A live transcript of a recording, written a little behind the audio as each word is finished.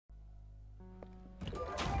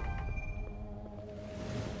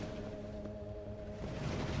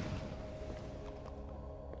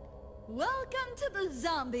Welcome to the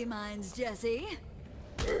zombie mines, Jesse.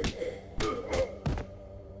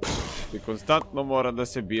 Ti konstantno mora da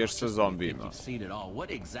se biješ sa zombijima.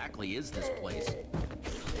 What exactly is this place?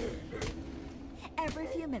 Every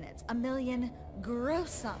few minutes, a million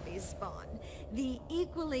gross zombies spawn. The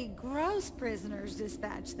equally gross prisoners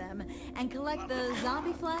dispatch them and collect the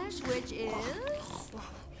zombie flesh, which is...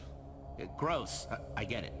 Gross, I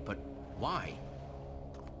get it, but why?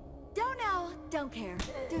 Don't know, don't care.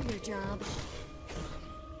 Do your job.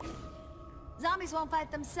 Zombies won't fight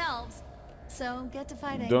themselves, so get to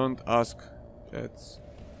fighting. Don't ask. That's...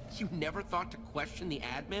 You never thought to question the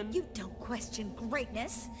admin? You don't question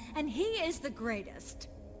greatness, and he is the greatest.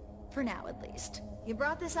 For now, at least. You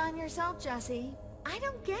brought this on yourself, Jesse. I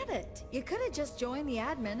don't get it. You could have just joined the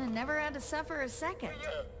admin and never had to suffer a second.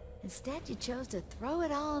 Instead, you chose to throw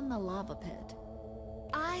it all in the lava pit.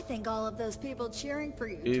 I think all of those people cheering for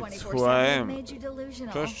you 24/7 made you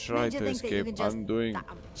delusional. Just try to escape. I'm doing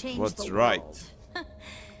what's the right.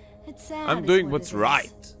 It's sad. I'm doing what's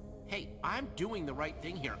right. Hey, I'm doing the right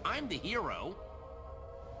thing here. I'm the hero.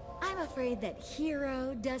 I'm afraid that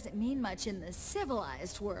hero doesn't mean much in the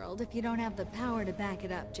civilized world if you don't have the power to back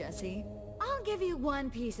it up, Jesse. I'll give you one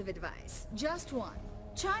piece of advice. Just one.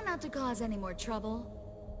 Try not to cause any more trouble.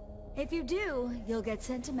 If you do, you'll get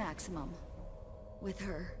sent to maximum. With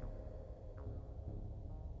her.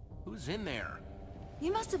 Who's in there?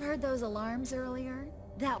 You must have heard those alarms earlier.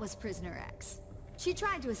 That was Prisoner X. She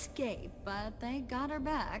tried to escape, but they got her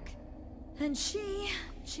back. And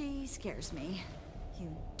she scares me.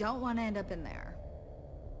 You don't want to end up in there.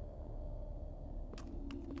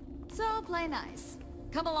 So play nice.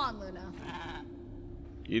 Come along, Luna.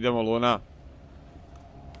 Idemo, Luna.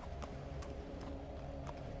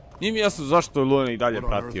 Nije mi jasno zašto je Luna I dalje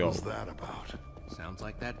prati ovo. Sounds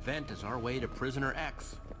like that vent is our way to Prisoner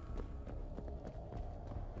X.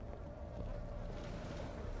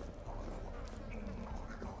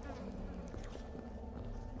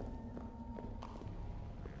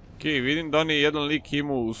 Okej, vidim da oni jedan lik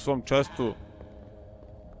imao u svom čestu.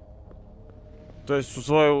 To jest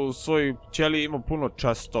u svojoj ćeliji ima puno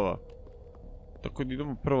čestova. Tako da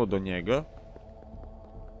idemo prvo do njega.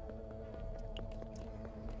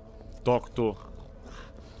 Tok tu.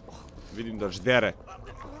 Vidim da ždere.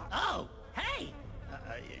 Oh, hey!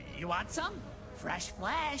 You want some? Fresh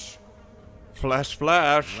flesh? Flash.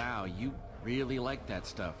 Wow, you really like that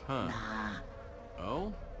stuff, huh?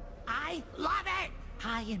 Oh? I love it!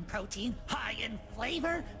 High in protein, high in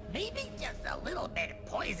flavor, maybe just a little bit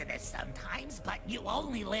poisonous sometimes, but you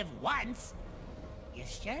only live once. You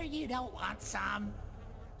sure you don't want some?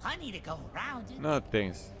 Plenty to go around. No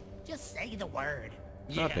thanks. Just say the word.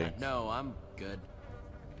 No thanks. No, I'm good.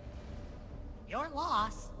 Your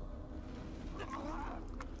loss.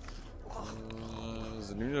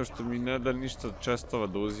 Zanimljivo što mi ne da ništa od čestova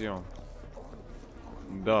da uzimam.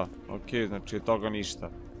 Da, okej, znači od toga ništa.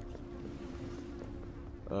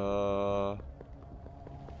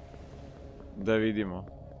 Da vidimo.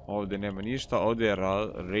 Ovdje nema ništa, ovdje je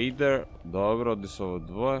Raider. Dobro, ovdje su ovo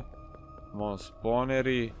dvoje.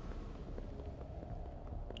 Monsponeri.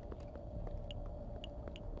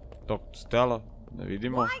 Tok Stella, da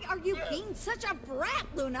vidimo. Why are you being such a brat,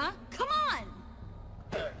 Luna? Come on!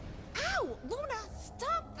 Ow! Luna,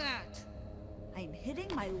 stop that! I'm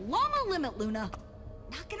hitting my llama limit, Luna.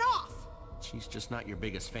 Knock it off! She's just not your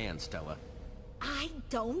biggest fan, Stella. I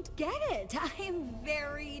don't get it. I am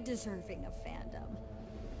very deserving of fandom.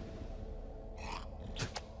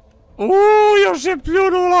 Još je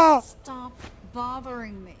pljunula! Stop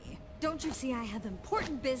bothering me. Don't you see I have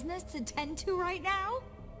important business to tend to right now?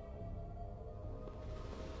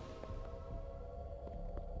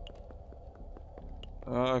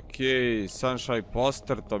 Okej, Sunshine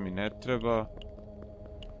poster, to mi ne treba.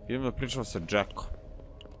 Idem da pričam sa Jackom.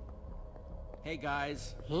 Hey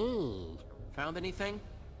guys. Found anything?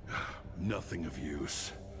 Nothing of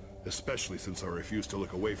use. Especially since I refuse to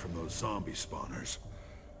look away from those zombie spawners.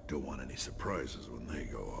 Don't want any surprises when they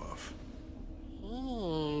go off.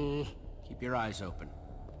 Keep your eyes open.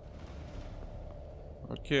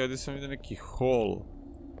 Okej, ovdje sam vidio neki hole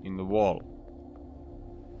in the wall.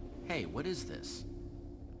 Hey, what is this?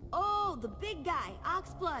 Oh, the big guy,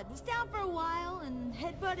 Oxblood, was down for a while and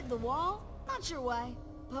headbutted the wall. Not sure why,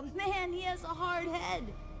 but man, he has a hard head.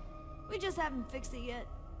 We just haven't fixed it yet.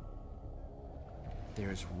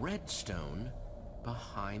 There's redstone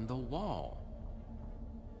behind the wall.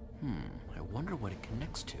 I wonder what it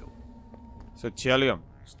connects to. Sa ćelijom,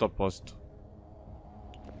 100%.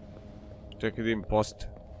 Čekaj da im poster.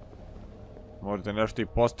 Možda nešto I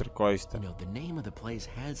poster koriste. You know, the name of the place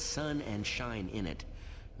has sun and shine in it.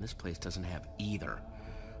 And this place doesn't have either.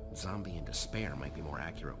 Zombie in despair might be more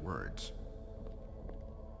accurate words.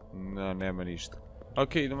 No, nema ništa.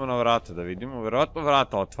 Ok, idemo na vrata da vidimo. Vjerojatno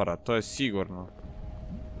vrata otvara, to je sigurno.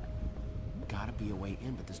 Gotta be a way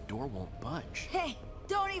in, but this door won't budge. Hey,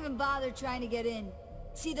 don't even bother trying to get in.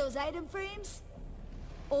 See those item frames?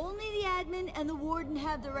 Only the admin and the warden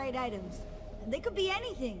have the right items. And they could be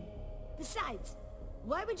anything. Besides,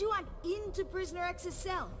 why would you want into Prisoner X's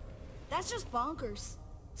cell? That's just bonkers.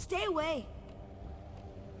 Stay away.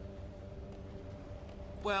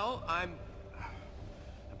 Well, I'm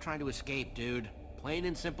trying to escape, dude. Plain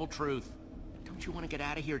and simple truth. Don't you want to get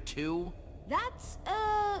out of here too? That's,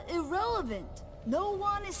 irrelevant. No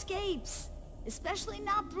one escapes. Especially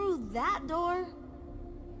not through that door.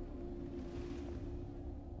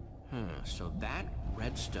 So that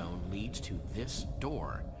redstone leads to this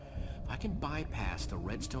door. If I can bypass the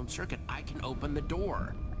redstone circuit, I can open the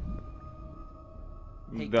door.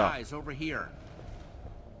 Hey guys, over here.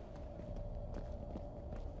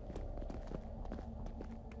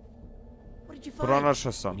 What did you find?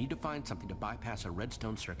 Pronašao sam. We need to find something to bypass a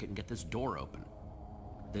redstone circuit and get this door open.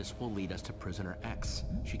 This will lead us to Prisoner X.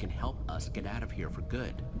 She can help us get out of here for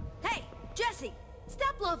good. Hey, Jesse!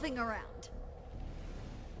 Stop loafing around.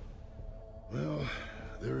 Well,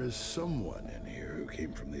 there is someone in here who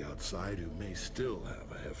came from the outside who may still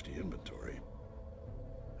have a hefty inventory.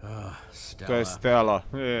 To je Stella.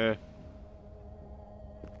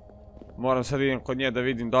 Moram sad idem kod nje da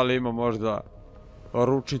vidim da li ima možda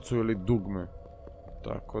ručicu ili dugme.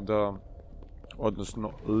 Tako da...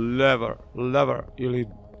 Odnosno, lever ili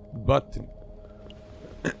button.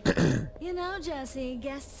 You know, Jesse,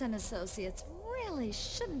 guests and associates really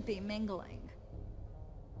shouldn't be mingling.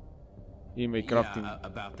 Ima I crafting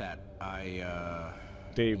about that, I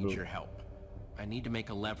table. need your help. I need to make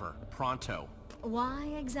a lever, pronto. Why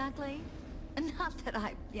exactly? Not that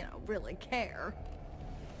I, really care.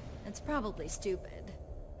 It's probably stupid.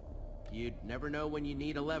 You'd never know when you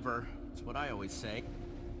need a lever. That's what I always say.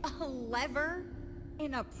 A lever?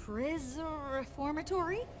 In a prison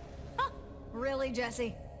reformatory? Huh. Really,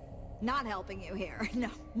 Jesse? Not helping you here. No,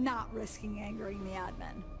 not risking angering the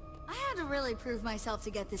admin. I had to really prove myself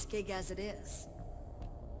to get this gig as it is.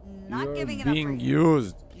 Not giving it up for being you.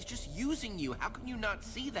 used. He's just using you. How can you not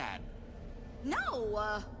see that?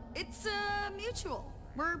 No, it's, mutual.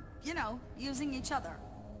 We're, using each other.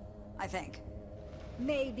 I think.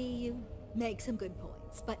 Maybe you make some good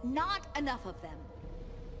points, but not enough of them.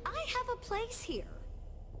 I have a place here.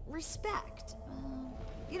 Respect.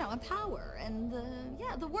 And power, and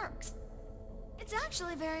the works. It's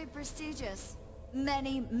actually very prestigious.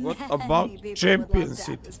 Many about people Champion would love to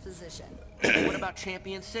City? have this position. What about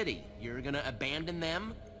Champion City? You're gonna abandon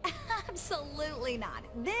them? Absolutely not.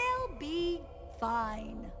 They'll be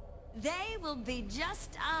fine. They will be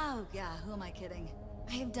just... Oh, yeah, who am I kidding?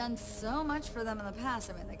 I have done so much for them in the past.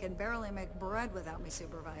 I mean, they can barely make bread without me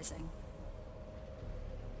supervising.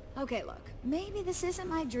 Okay, look. Maybe this isn't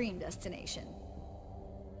my dream destination.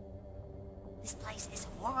 This place is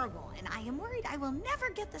horrible, and I am worried I will never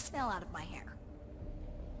get the smell out of my hair.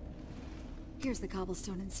 Here's the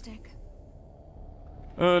cobblestone and stick.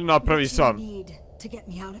 Napravi What sam. you need to get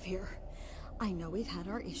me out of here. I know we've had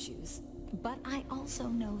our issues, but I also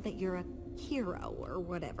know that you're a hero or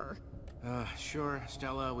whatever. Sure,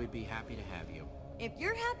 Stella, we'd be happy to have you. If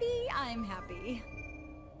you're happy, I'm happy.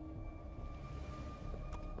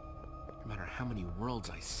 No matter how many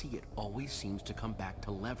worlds I see, it always seems to come back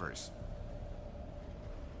to levers.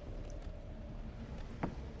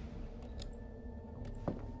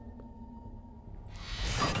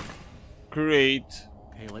 Great.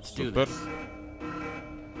 Okay, let's do Super. this.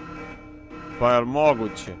 Pa jel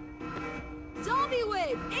moguće? Zombie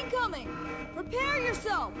wave incoming! Prepare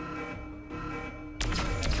yourself!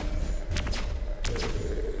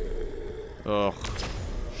 Oh,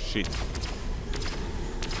 shit.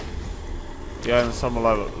 Ja idem samo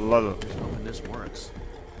level. Hoping this works.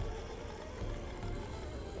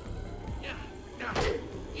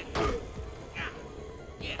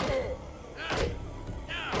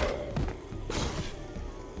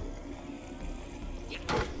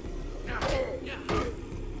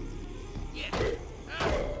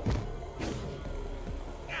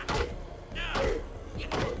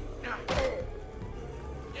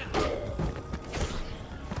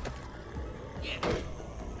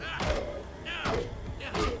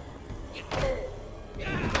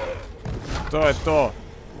 To je to.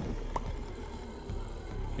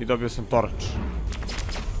 I dobio sam torč.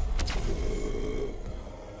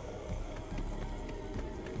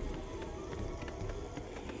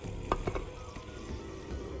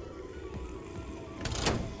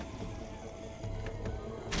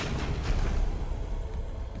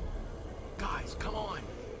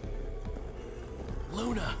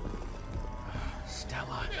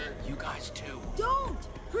 You guys too. Don't!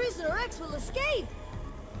 Prisoner X will escape!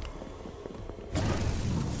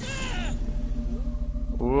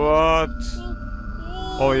 What?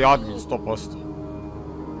 Ovo je admin 100%.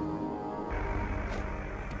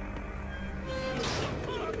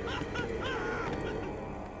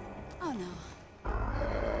 Oh no.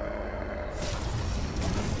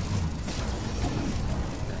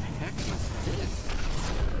 The heck is this?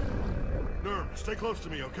 Nerm, stay close to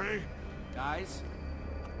me, okay? Guys?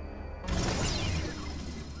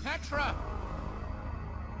 Petra!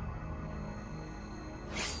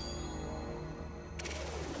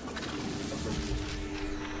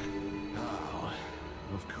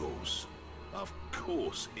 Of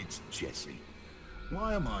course it's Jesse.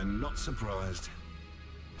 Why am I not surprised?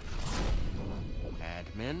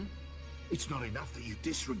 Admin? It's not enough that you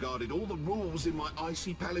disregarded all the rules in my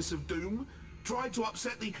icy palace of doom, tried to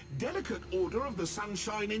upset the delicate order of the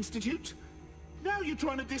Sunshine Institute. Now you're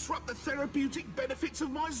trying to disrupt the therapeutic benefits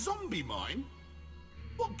of my zombie mine?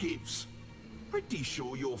 What gives? Pretty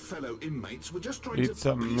sure your fellow inmates were just trying It's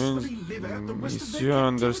to a peacefully live out the rest of their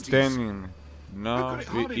misunderstanding. I've No, got it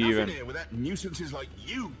hard we enough in even. here without nuisances like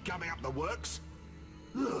you gumming up the works.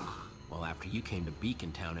 Ugh. Well, after you came to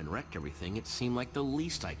Beacon Town and wrecked everything, it seemed like the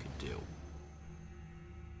least I could do.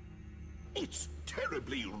 It's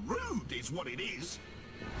terribly rude is what it is.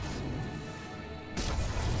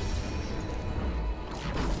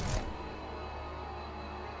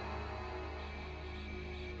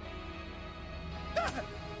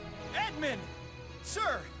 Admin!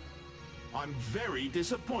 Sir! I'm very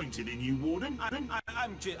disappointed in you, Warden.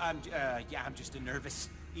 I'm just a nervous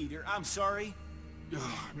eater. I'm sorry.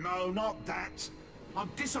 No, not that. I'm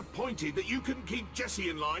disappointed that you couldn't keep Jesse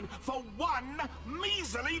in line for one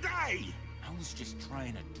measly day. I was just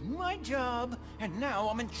trying to do my job, and now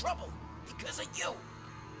I'm in trouble because of you.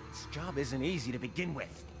 This job isn't easy to begin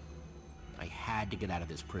with. I had to get out of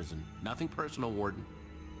this prison. Nothing personal, Warden.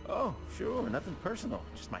 Oh, sure, nothing personal.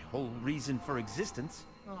 Just my whole reason for existence.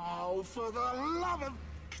 Oh, for the love of...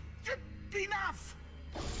 Enough!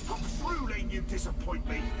 I'm through letting you disappoint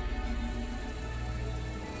me.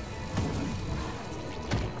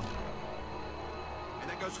 And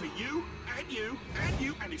that goes for you, and you, and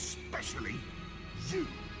you, and especially you.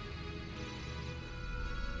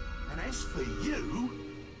 And as for you,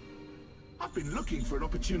 I've been looking for an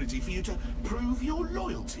opportunity for you to prove your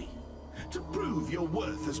loyalty. To prove your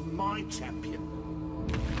worth as my champion.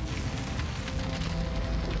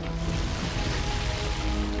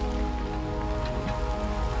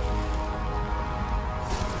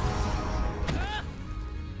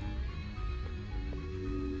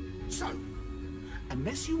 So,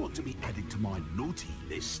 unless you want to be added to my naughty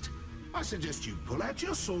list, I suggest you pull out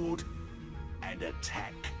your sword and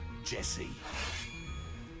attack Jesse.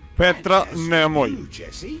 Petra, And as for nemoj. you,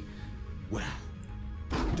 Jesse, well,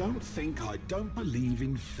 don't think I don't believe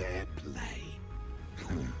in fair play.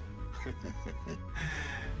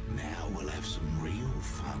 Now we'll have some real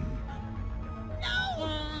fun.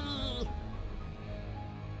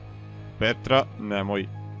 Petra, nemoj.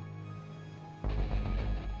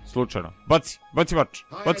 Slučajno. Baci, baci mač,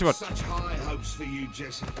 I baci had mač. such high hopes for you,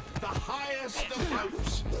 Jesse. The highest of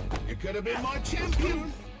hopes. You could have been my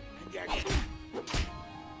champion.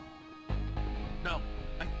 No,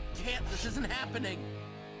 I can't. This isn't happening.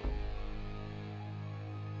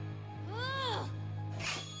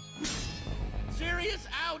 Serious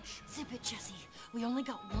ouch! Zip it, Jesse. We only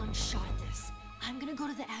got one shot at this. I'm gonna go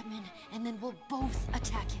to the admin, and then we'll both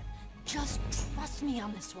attack him. Just trust me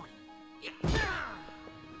on this one.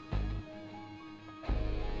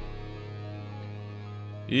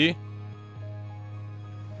 I?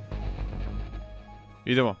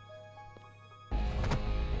 Idemo.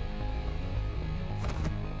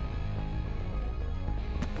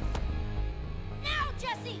 Now,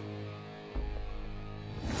 Jesse!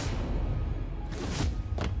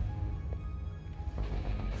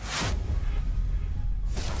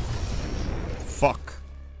 Fuck.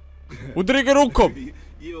 Udri ga rukom.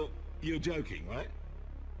 You're joking, right?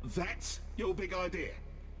 That's your big idea.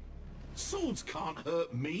 Swords can't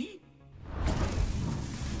hurt me.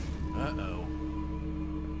 Uh-oh.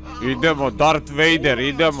 Idemo, Darth Vader, All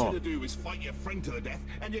I idemo. asked you to do is fight your friend to the death,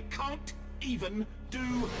 and you can't even do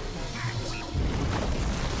that.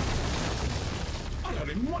 I don't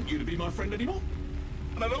even want you to be my friend anymore.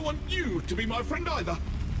 And I don't want you to be my friend either.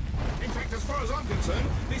 In fact, as far as I'm concerned,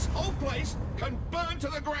 this whole place can burn to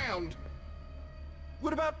the ground.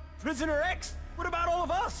 What about Prisoner X? What about all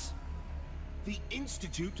of us? The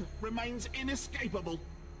Institute remains inescapable.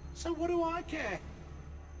 So what do I care?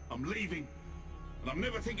 I'm leaving. And I'm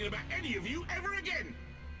never thinking about any of you ever again.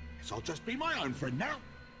 Guess I'll just be my own friend now.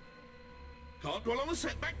 Can't dwell on the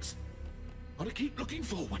setbacks. Gotta keep looking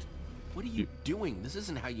forward. What are you doing? This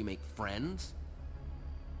isn't how you make friends.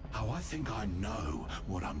 Oh, I think I know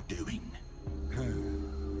what I'm doing.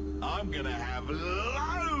 I'm gonna have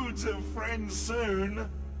loads of friends soon.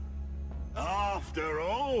 After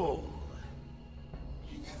all.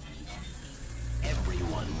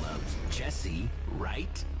 Everyone loves Jesse,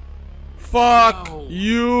 right? Fuck No.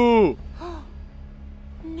 you!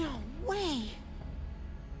 No way!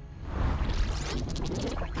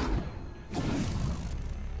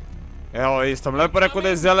 Evo, istom lepo rekao da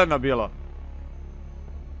je zelena bila.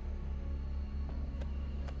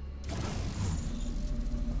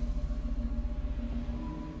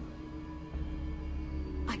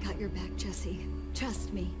 I got your back, Jesse.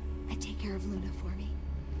 Trust me. And take care of Luna for me.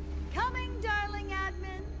 Coming, darling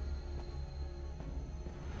admin.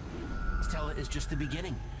 Stella is just the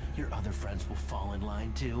beginning. Your other friends will fall in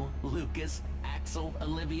line too. Lucas, Axel,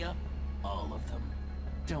 Olivia, all of them.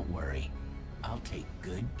 Don't worry. I'll take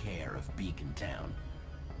good care of Beacon Town.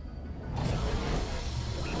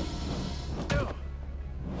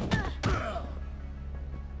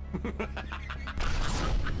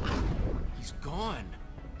 He's gone.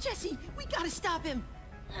 Jesse, we gotta stop him!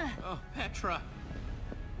 Oh, Petra.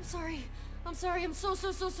 I'm sorry. I'm sorry. I'm so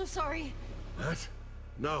sorry. What?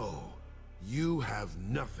 No. You have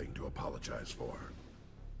nothing to apologize for.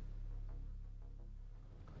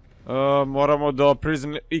 Moramo do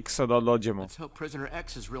Prison X-a da dođemo. Let's hope Prisoner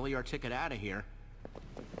X is really our ticket out of here.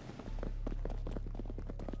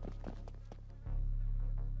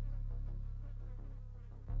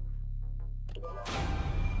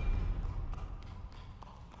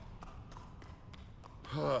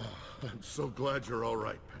 I'm so glad you're all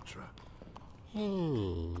right, Petra.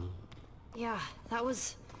 Yeah, that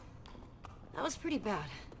was pretty bad.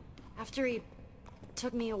 After he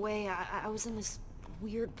took me away, I was in this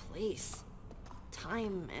weird place.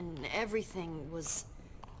 Time and everything was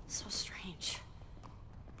so strange.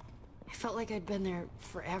 I felt like I'd been there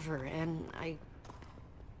forever, and I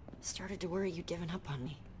started to worry you'd given up on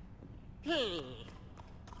me.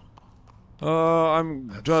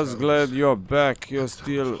 I'm just glad you're back. You're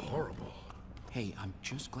still... Horrible. Hey, I'm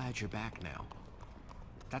just glad you're back now.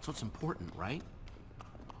 That's what's important, right?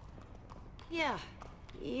 Yeah,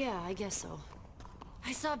 I guess so.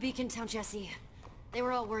 I saw Beacon Town, Jesse. They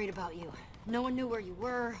were all worried about you. No one knew where you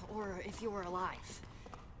were, or if you were alive.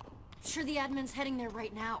 I'm sure the admin's heading there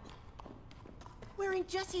right now. Wearing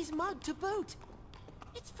Jesse's mug to boot.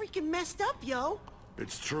 It's freaking messed up, yo.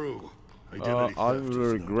 It's true. Identity I theft will is no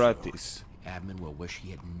regret joke. this. Admin will wish he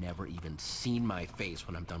had never even seen my face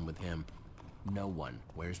when I'm done with him. No one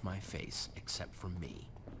wears my face except for me.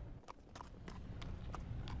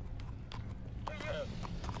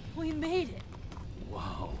 We made it.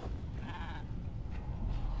 Whoa.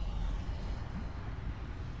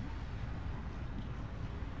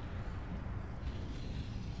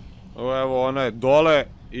 Evo, ona je dole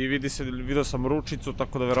i vidio sam ručicu,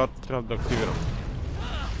 tako da vjerojatno trebam da aktiviram.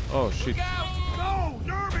 Oh, shit. No,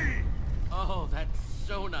 Derby! Oh, that's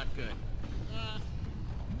so not good.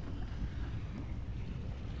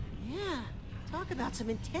 Yeah, talk about some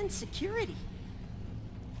intense security.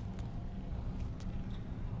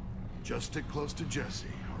 Just stick close to Jesse,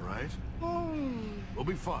 all right? We'll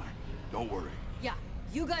be fine. Don't worry. Yeah,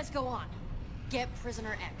 you guys go on. Get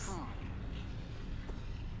Prisoner X.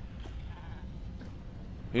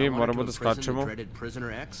 I I wanted moramo to da imprison the skačemo. dreaded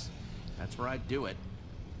Prisoner X. That's where I'd do it.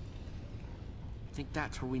 I think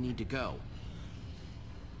that's where we need to go.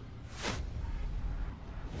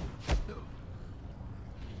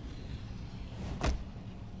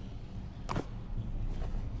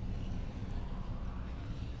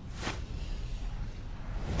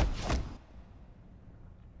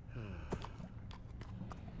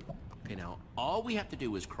 Okay, now all we have to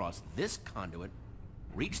do is cross this conduit,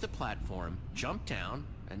 reach the platform, jump down,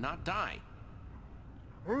 and not die.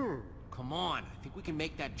 Come on, I think we can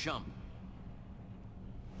make that jump.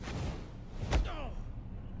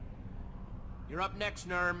 You're up next,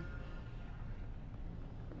 Nerm.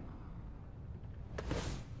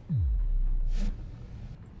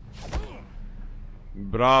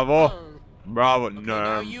 Bravo. Bravo, Okay,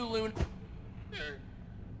 now Nerm. you, Luna.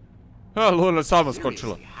 Luna sama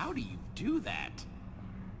skočila. Seriously, how do you do that?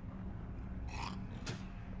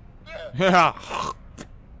 Ja.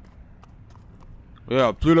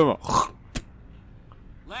 Ja, pljujemo.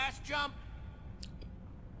 Last jump.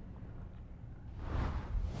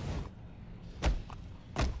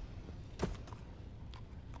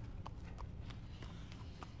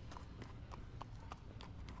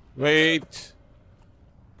 Wait.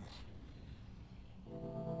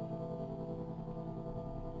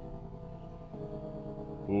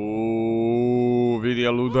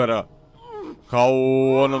 Videa ludara. Kao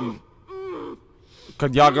u onom...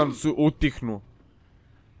 Kad jagancu utihnu.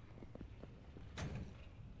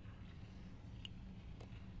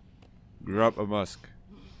 Grab a mask.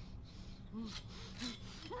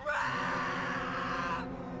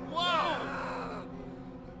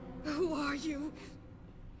 Who are you?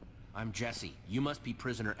 I'm Jesse. You must be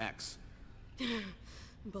prisoner X.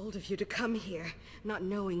 Bold of you to come here, not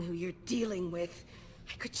knowing who you're dealing with.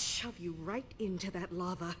 I could shove you right into that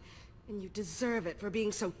lava, and you deserve it for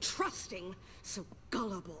being so trusting, so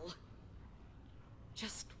gullible.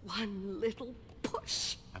 Just one little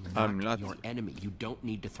push. I'm not your enemy. You don't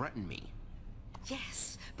need to threaten me.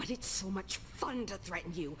 Yes, but it's so much fun to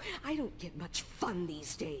threaten you. I don't get much fun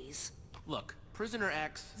these days. Look, prisoner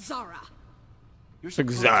X... Zara. You're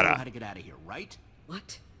supposed to know how to get out of here, right?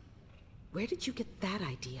 What? Where did you get that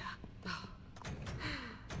idea? Oh.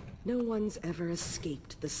 No one's ever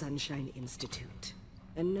escaped the Sunshine Institute.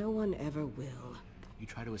 And no one ever will. You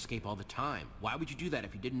try to escape all the time. Why would you do that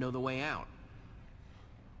if you didn't know the way out?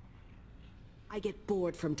 I get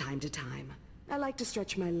bored from time to time. I like to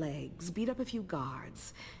stretch my legs, beat up a few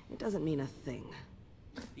guards. It doesn't mean a thing.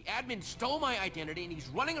 The admin stole my identity and he's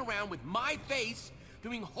running around with my face,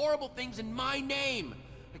 doing horrible things in my name.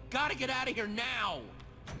 I gotta get out of here now.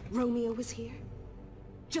 Romeo was here?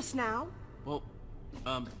 Just now? Well,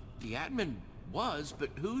 the admin was, but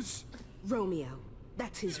who's... Romeo.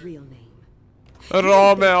 That's his real name.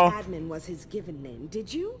 Romeo. You didn't think admin was his given name,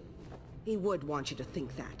 did you? He would want you to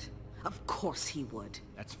think that. Of course he would.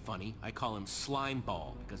 That's funny. I call him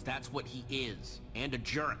Slimeball, because that's what he is. And a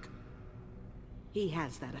jerk. He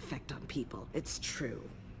has that effect on people, it's true.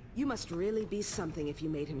 You must really be something if you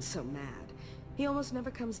made him so mad. He almost never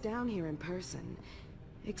comes down here in person,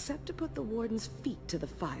 except to put the warden's feet to the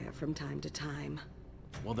fire from time to time.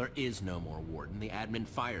 Well, there is no more warden. The admin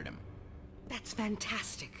fired him. That's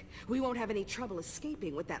fantastic. We won't have any trouble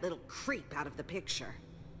escaping with that little creep out of the picture.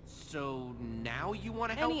 So now you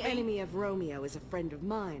want to help me? Any enemy of Romeo is a friend of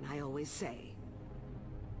mine, I always say.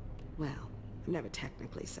 Well, I've never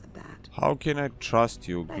technically said that. How can I trust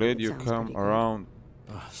you? Glad you come around.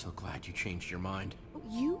 Oh, so glad you changed your mind.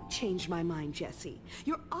 You changed my mind, Jesse.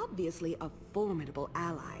 You're obviously a formidable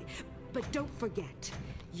ally. But don't forget,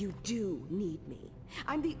 you do need me.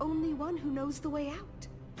 I'm the only one who knows the way out.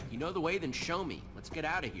 If you know the way, then show me. Let's get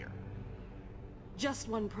out of here. Just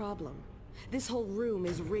one problem. This whole room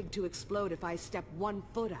is rigged to explode if I step 1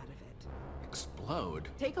 foot out of it. Explode?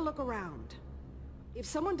 Take a look around. If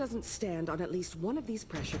someone doesn't stand on at least one of these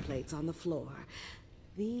pressure plates on the floor,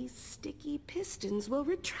 these sticky pistons will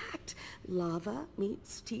retract. Lava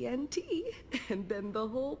meets TNT, and then the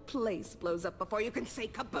whole place blows up before you can say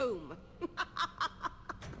kaboom!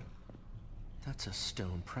 That's a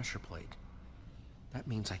stone pressure plate. That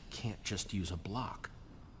means I can't just use a block.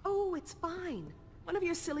 Oh, it's fine. One of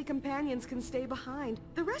your silly companions can stay behind.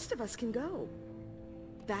 The rest of us can go.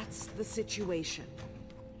 That's the situation.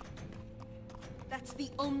 That's the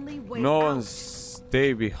only way out. No one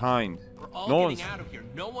stay behind. We're all getting out of here.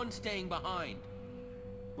 No one's staying behind.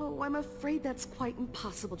 Oh, I'm afraid that's quite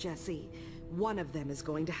impossible, Jesse. One of them is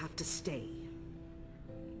going to have to stay.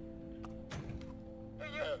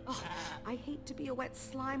 Oh, I hate to be a wet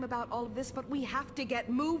slime about all of this, but we have to get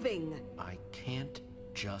moving. I can't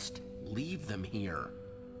just leave them here.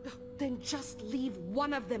 Then just leave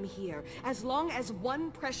one of them here. As long as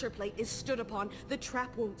one pressure plate is stood upon, the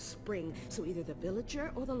trap won't spring. So either the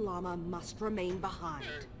villager or the llama must remain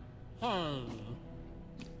behind.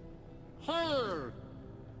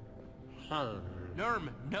 Nerm,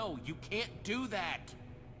 no, you can't do that.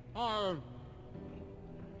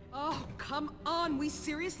 Oh, come on. We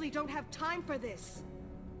seriously don't have time for this.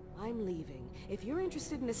 I'm leaving. If you're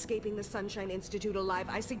interested in escaping the Sunshine Institute alive,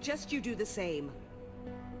 I suggest you do the same.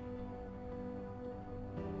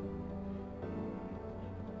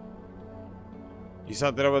 I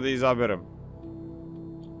sad treba da izaberem.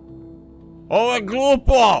 Ovo je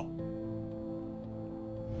glupo!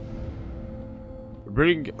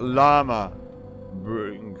 Bring llama.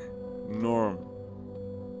 Bring norm.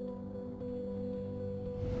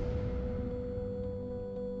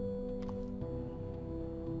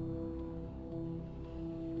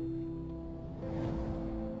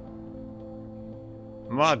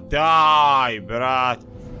 Ma daj, brat.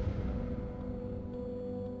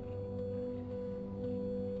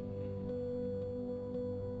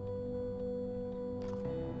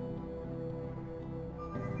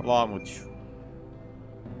 Lamuću.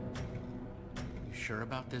 You sure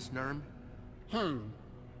about this, Nerm?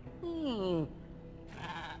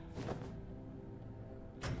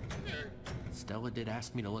 Stella did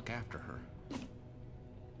ask me to look after her.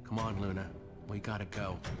 Come on, Luna. We gotta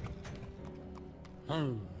go.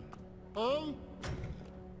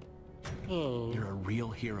 You're a real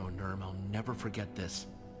hero, Nurm. I'll never forget this.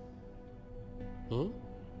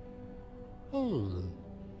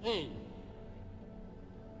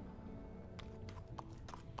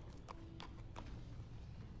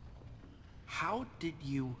 How did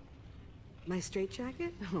you... My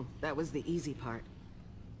straitjacket? Oh, that was the easy part.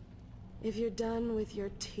 If you're done with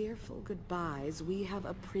your tearful goodbyes, we have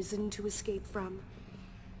a prison to escape from.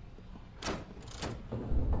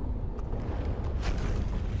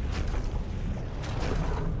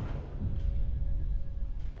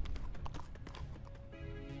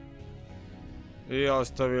 I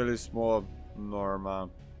ostavili smo Norma.